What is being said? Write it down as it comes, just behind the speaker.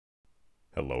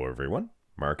Hello everyone,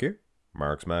 Mark here,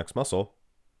 Mark's Max Muscle.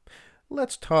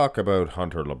 Let's talk about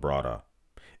Hunter Labrada.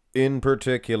 In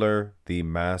particular, the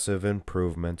massive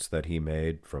improvements that he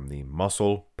made from the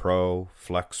Muscle Pro,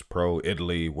 Flex Pro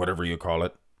Italy, whatever you call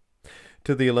it,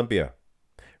 to the Olympia.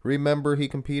 Remember he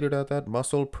competed at that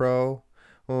Muscle Pro,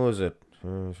 what was it,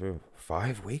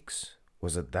 5 weeks?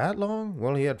 Was it that long?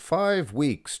 Well, he had 5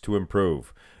 weeks to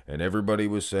improve, and everybody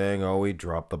was saying, oh, he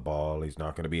dropped the ball, he's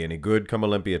not going to be any good come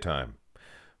Olympia time.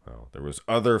 Well, there was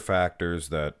other factors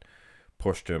that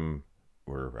pushed him,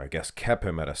 or I guess kept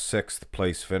him at a 6th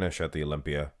place finish at the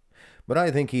Olympia. But I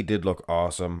think he did look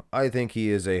awesome. I think he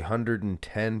is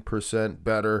 110%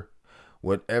 better.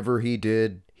 Whatever he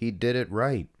did it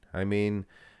right. I mean,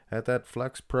 at that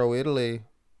Flex Pro Italy,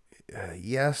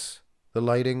 yes, the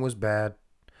lighting was bad.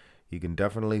 You can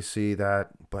definitely see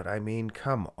that. But I mean,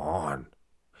 come on.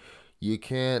 You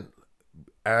can't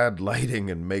add lighting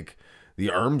and make the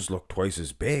arms look twice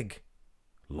as big.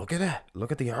 Look at it.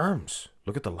 Look at the arms.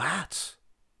 Look at the lats.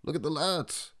 Look at the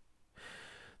lats.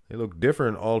 They look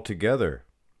different altogether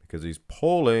because he's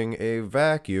pulling a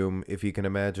vacuum, if you can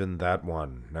imagine that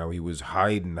one. Now he was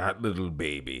hiding that little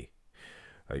baby.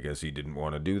 I guess he didn't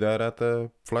want to do that at the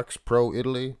Flex Pro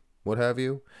Italy, what have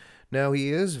you. Now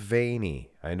he is veiny.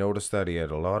 I noticed that he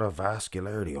had a lot of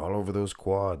vascularity all over those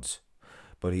quads.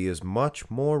 But he is much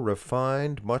more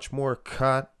refined, much more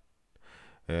cut,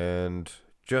 and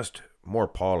just more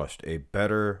polished. A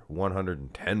better,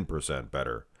 110%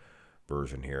 better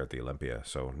version here at the Olympia.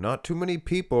 So not too many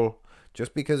people,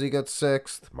 just because he got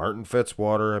 6th. Martin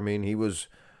Fitzwater, I mean, he was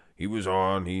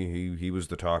on. He was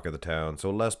the talk of the town. So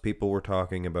less people were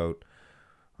talking about,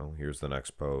 oh, here's the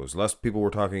next pose. Less people were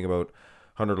talking about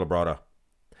Hunter Labrada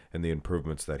and the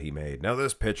improvements that he made. Now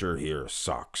this picture here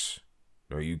sucks.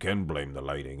 No, you can blame the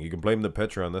lighting. You can blame the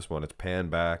picture on this one. It's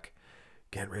panned back.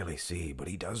 Can't really see, but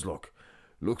he does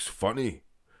looks funny.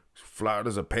 Flat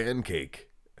as a pancake.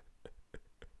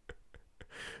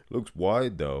 Looks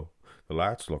wide though. The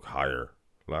lats look higher.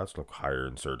 Lats look higher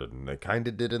inserted, and they kind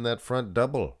of did in that front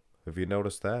double, if you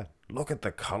noticed that. Look at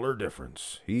the color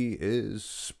difference. He is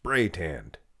spray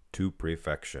tanned to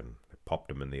perfection. They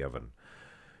popped him in the oven.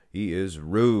 He is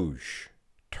rouge.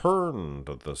 Turned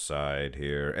to the side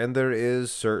here, and there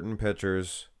is certain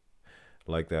pictures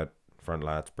like that front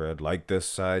lat spread, like this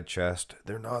side chest.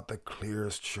 They're not the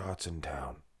clearest shots in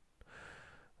town.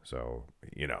 So,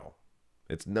 you know,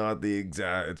 it's not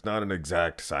an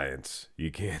exact science.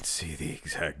 You can't see the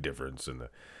exact difference in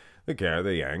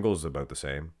the angle's about the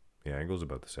same. The angle's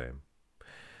about the same.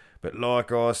 But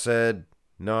like I said,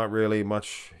 not really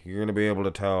much you're going to be able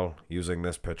to tell using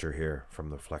this picture here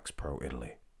from the Flex Pro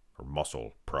Italy. Or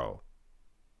Muscle Pro.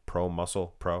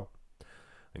 Muscle Pro?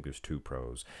 I think there's 2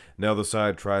 pros. Now the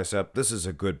side tricep. This is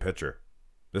a good picture.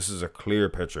 This is a clear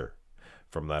picture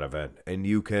from that event. And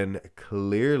you can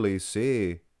clearly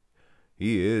see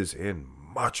he is in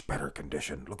much better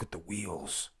condition. Look at the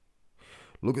wheels.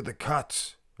 Look at the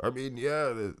cuts. I mean,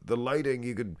 yeah, the lighting,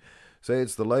 you could say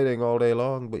it's the lighting all day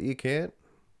long, but you can't,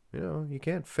 you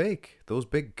can't fake those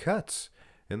big cuts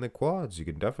in the quads. You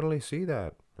can definitely see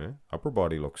that. Yeah. Upper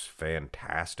body looks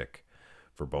fantastic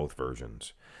for both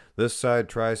versions. This side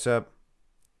tricep,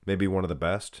 maybe one of the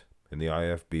best in the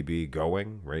IFBB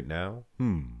going right now.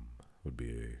 Would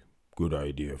be a good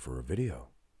idea for a video.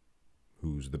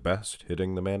 Who's the best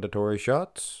hitting the mandatory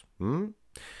shots?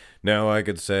 Now I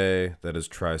could say that his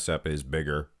tricep is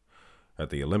bigger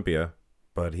at the Olympia,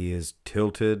 but he is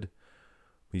tilted.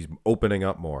 He's opening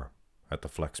up more at the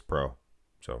Flex Pro.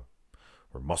 So,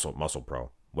 or Muscle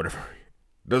Pro, whatever.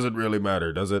 Doesn't really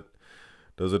matter, does it?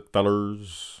 Does it,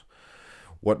 fellers?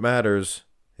 What matters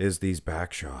is these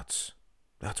back shots.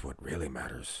 That's what really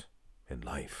matters in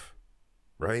life,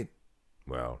 right?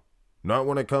 Well, not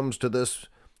when it comes to this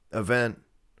event,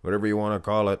 whatever you want to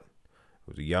call it.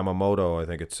 It was a Yamamoto, I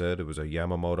think it said. It was a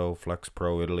Yamamoto Flex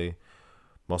Pro Italy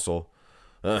Muscle.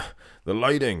 The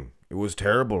lighting, it was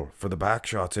terrible for the back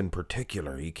shots in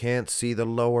particular. You can't see the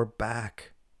lower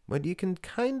back. But you can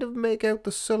kind of make out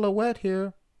the silhouette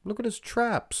here. Look at his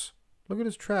traps. Look at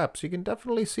his traps. You can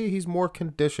definitely see he's more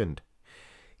conditioned.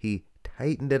 He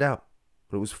tightened it up.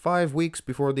 But it was 5 weeks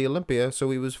before the Olympia,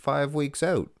 so he was 5 weeks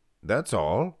out. That's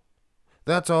all.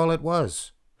 That's all it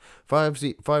was.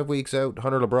 5 weeks out,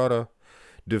 Hunter Labrada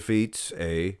defeats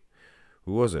who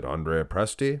was it, Andrea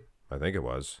Presti? I think it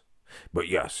was. But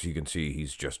yes, you can see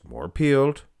he's just more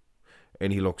peeled.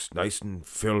 And he looks nice and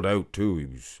filled out too.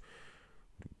 He's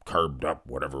carved up,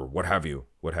 whatever, what have you.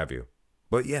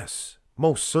 But yes,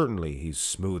 most certainly he's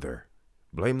smoother.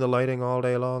 Blame the lighting all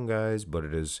day long, guys, but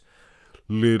it is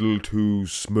little too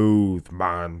smooth,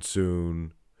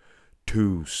 monsoon.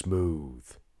 too smooth.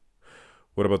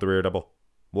 What about the rear double?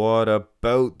 What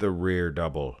about the rear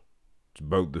double? It's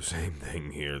about the same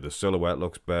thing here. The silhouette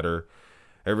looks better.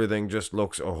 Everything just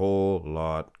looks a whole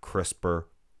lot crisper.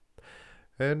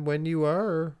 And when you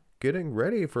are getting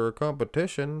ready for a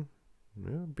competition,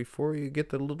 before you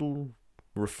get the little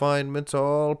refinements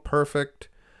all perfect,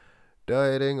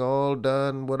 dieting all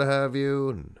done, what have you,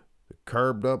 and the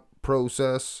carved up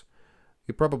process,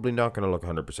 you're probably not going to look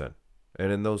 100%. And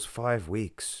in those 5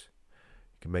 weeks,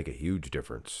 it can make a huge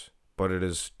difference. But it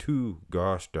is too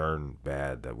gosh darn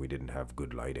bad that we didn't have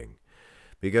good lighting.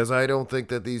 Because I don't think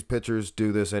that these pictures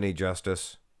do this any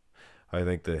justice. I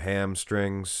think the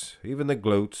hamstrings, even the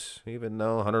glutes, even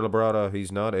though Hunter Labrada,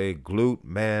 he's not a glute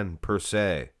man per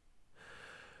se.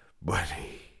 But I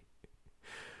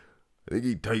think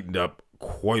he tightened up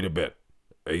quite a bit.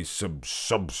 A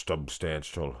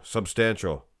substantial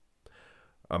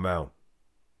amount.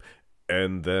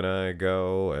 And then I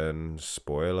go and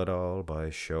spoil it all by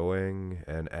showing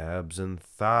an abs and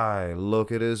thigh.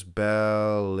 Look at his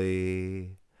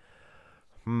belly.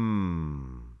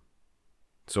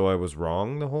 So I was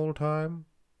wrong the whole time?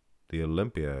 The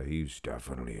Olympia, he's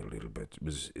definitely a little bit...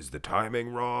 Is the timing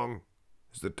wrong?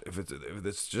 If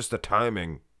it's just the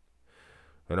timing,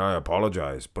 then I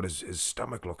apologize. But his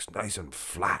stomach looks nice and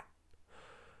flat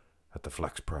at the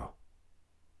Flex Pro.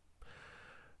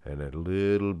 And a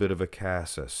little bit of a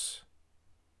cassis.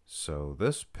 So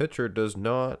this picture does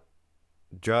not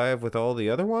jive with all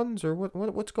the other ones? Or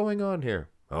what's going on here?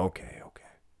 Okay.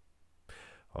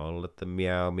 I'll let the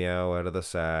meow out of the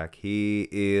sack. He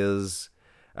is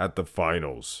at the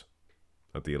finals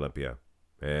at the Olympia.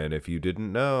 And if you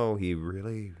didn't know, he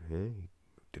really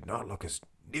did not look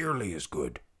nearly as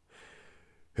good.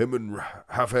 Him and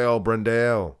Rafael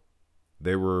Brandao,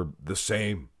 they were the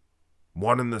same.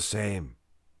 One and the same.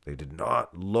 They did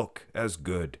not look as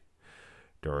good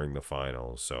during the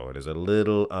finals. So it is a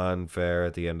little unfair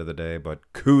at the end of the day,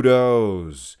 but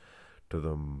kudos to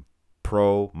the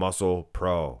Pro Muscle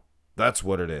Pro. That's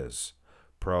what it is.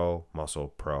 Pro Muscle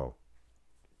Pro.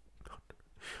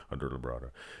 Hunter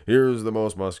Labrada. Here's the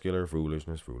most muscular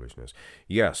foolishness.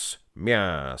 Yes.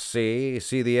 Meow. See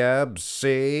the abs?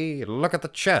 See? Look at the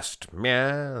chest.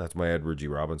 Meow. That's my Edward G.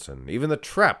 Robinson. Even the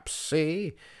traps.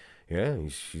 See? Yeah,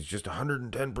 he's just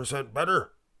 110%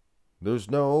 better. There's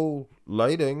no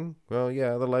lighting. Well,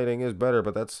 yeah, the lighting is better,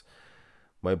 but that's...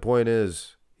 My point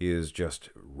is, he is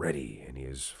just ready, and he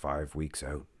is 5 weeks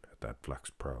out at that Flex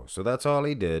Pro. So that's all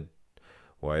he did.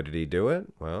 Why did he do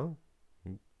it? Well,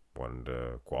 he wanted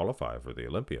to qualify for the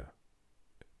Olympia.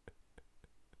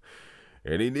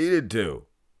 And he needed to.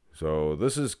 So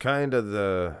this is kind of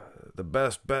the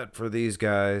best bet for these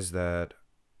guys that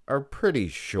are pretty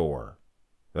sure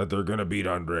that they're going to beat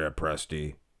Andrea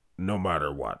Presti no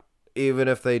matter what. Even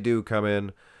if they do come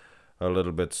in a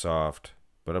little bit soft.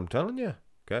 But I'm telling you,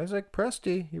 guys like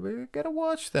Presti, you got to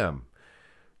watch them.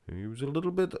 He was a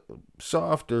little bit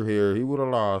softer here. He would have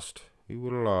lost.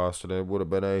 And it would have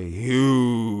been a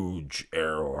huge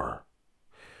error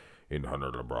in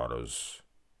Hunter Labrada's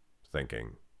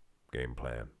thinking, game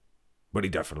plan. But he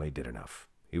definitely did enough.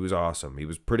 He was awesome. He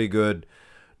was pretty good.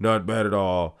 Not bad at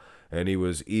all. And he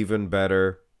was even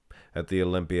better at the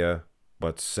Olympia.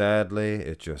 But sadly,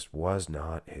 it just was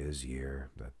not his year.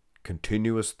 That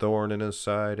continuous thorn in his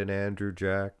side in Andrew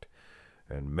Jacked.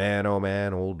 And man, oh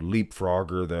man, old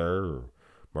leapfrogger there. Or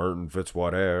Martin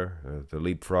Fitzwater, the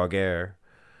leapfrog air.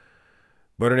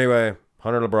 But anyway,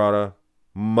 Hunter Labrada,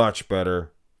 much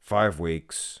better. 5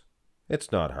 weeks.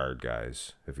 It's not hard,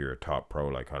 guys. If you're a top pro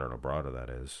like Hunter Labrada, that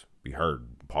is. Be hard,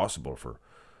 impossible for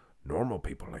normal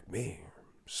people like me.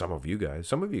 Some of you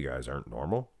guys aren't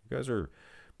normal. You guys are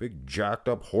big jacked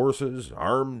up horses,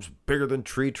 arms bigger than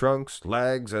tree trunks,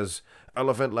 legs as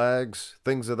elephant legs,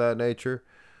 things of that nature.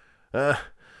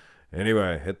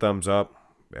 Anyway, hit thumbs up,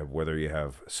 whether you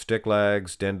have stick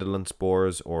legs, dandelion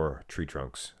spores, or tree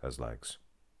trunks as legs.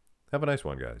 Have a nice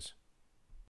one, guys.